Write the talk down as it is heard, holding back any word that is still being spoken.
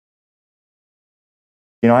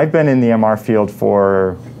You know, I've been in the MR field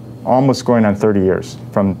for almost going on 30 years,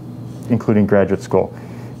 including graduate school.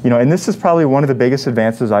 You know, and this is probably one of the biggest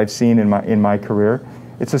advances I've seen in my career.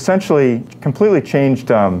 It's essentially completely changed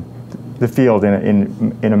the field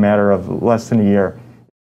in a matter of less than a year.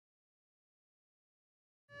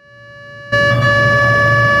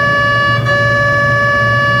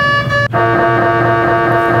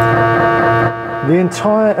 The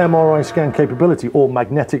entire MRI scan capability, or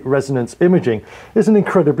magnetic resonance imaging, is an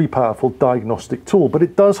incredibly powerful diagnostic tool, but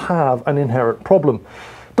it does have an inherent problem.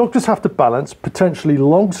 Doctors have to balance potentially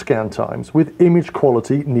long scan times with image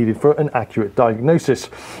quality needed for an accurate diagnosis.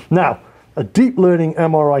 Now, a deep learning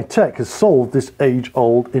MRI tech has solved this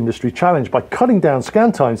age-old industry challenge by cutting down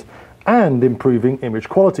scan times and improving image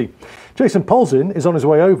quality. Jason Polzin is on his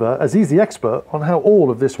way over, as he's the expert on how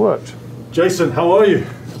all of this works. Jason, how are you?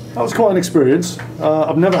 That was quite an experience.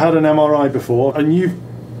 I've never had an MRI before, and you've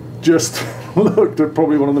just looked at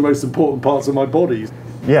probably one of the most important parts of my body.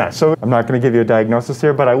 Yeah, so I'm not going to give you a diagnosis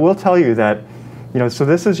here, but I will tell you that, you know, so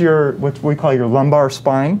this is what we call your lumbar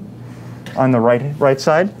spine on the right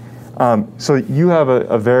side. So you have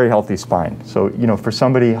a very healthy spine. So, you know, for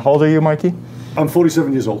somebody, how old are you, Mikey? I'm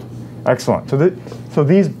 47 years old. Excellent. So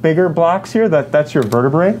these bigger blocks here, that's your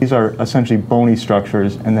vertebrae. These are essentially bony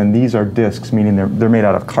structures, and then these are discs, meaning they're made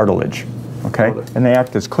out of cartilage, okay? And they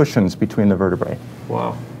act as cushions between the vertebrae.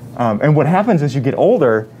 Wow. And what happens as you get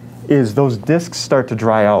older is those discs start to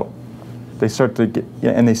dry out. They start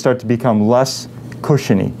to become less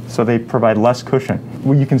cushiony, so they provide less cushion.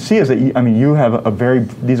 What you can see is that you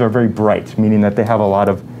have these are very bright, meaning that they have a lot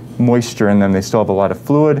of moisture in them. They still have a lot of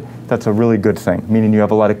fluid. That's a really good thing, meaning you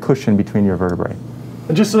have a lot of cushion between your vertebrae.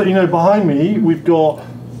 And just so that you know, behind me we've got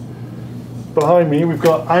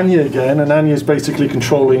Anya again, and Anya's basically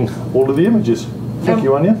controlling all of the images. Thank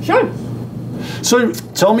you, Anya. Sure. So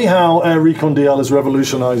tell me how Recon DL is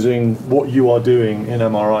revolutionizing what you are doing in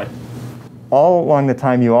MRI. All along the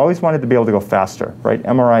time, you always wanted to be able to go faster, right?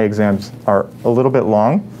 MRI exams are a little bit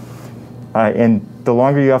long, and the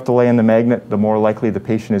longer you have to lay in the magnet, the more likely the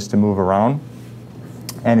patient is to move around.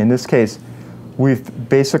 And in this case, we've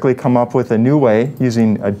basically come up with a new way,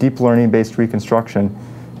 using a deep learning-based reconstruction,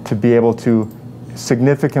 to be able to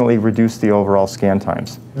significantly reduce the overall scan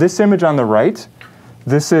times. This image on the right,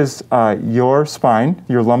 this is your spine,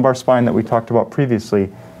 your lumbar spine that we talked about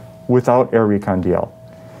previously, without Recon DL.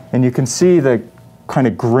 And you can see the kind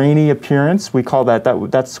of grainy appearance. We call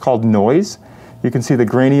that's called noise. You can see the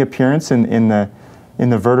grainy appearance in the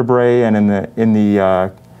vertebrae and in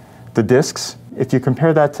the discs. If you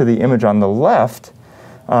compare that to the image on the left,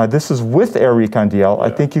 this is with Recon DL. Yeah. I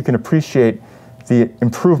think you can appreciate the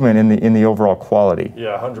improvement in the overall quality.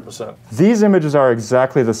 Yeah, 100%. These images are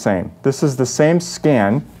exactly the same. This is the same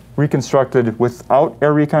scan reconstructed without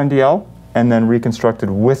Recon DL and then reconstructed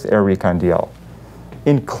with Recon DL.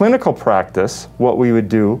 In clinical practice, what we would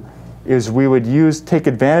do is we would take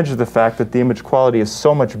advantage of the fact that the image quality is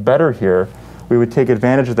so much better here. We would take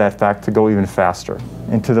advantage of that fact to go even faster.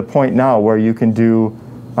 And to the point now where you can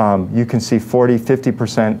see 40,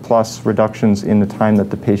 50% plus reductions in the time that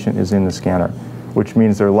the patient is in the scanner, which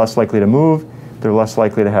means they're less likely to move, they're less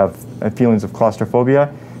likely to have feelings of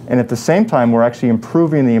claustrophobia, and at the same time, we're actually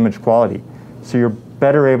improving the image quality. So you're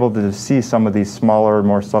better able to see some of these smaller,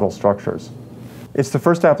 more subtle structures. It's the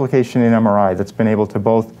first application in MRI that's been able to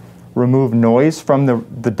both remove noise from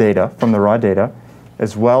the data, from the raw data,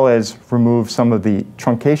 as well as remove some of the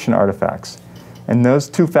truncation artifacts. And those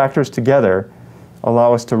two factors together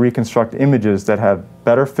allow us to reconstruct images that have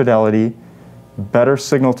better fidelity, better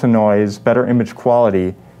signal to noise, better image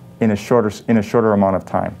quality in a shorter amount of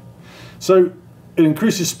time. So it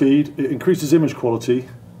increases speed, it increases image quality.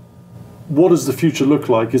 What does the future look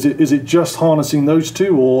like? Is it just harnessing those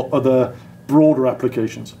two, or are there broader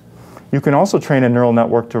applications? You can also train a neural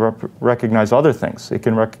network to recognize other things. It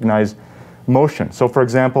can recognize motion. So for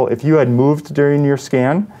example, if you had moved during your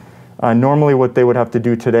scan, normally what they would have to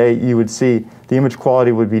do today, you would see the image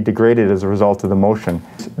quality would be degraded as a result of the motion.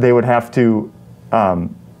 They would have to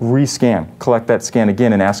rescan, collect that scan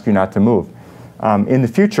again and ask you not to move. In the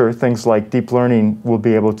future, things like deep learning will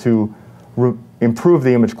be able to improve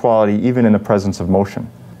the image quality even in the presence of motion.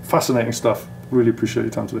 Fascinating stuff. Really appreciate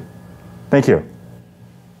your time today. Thank you.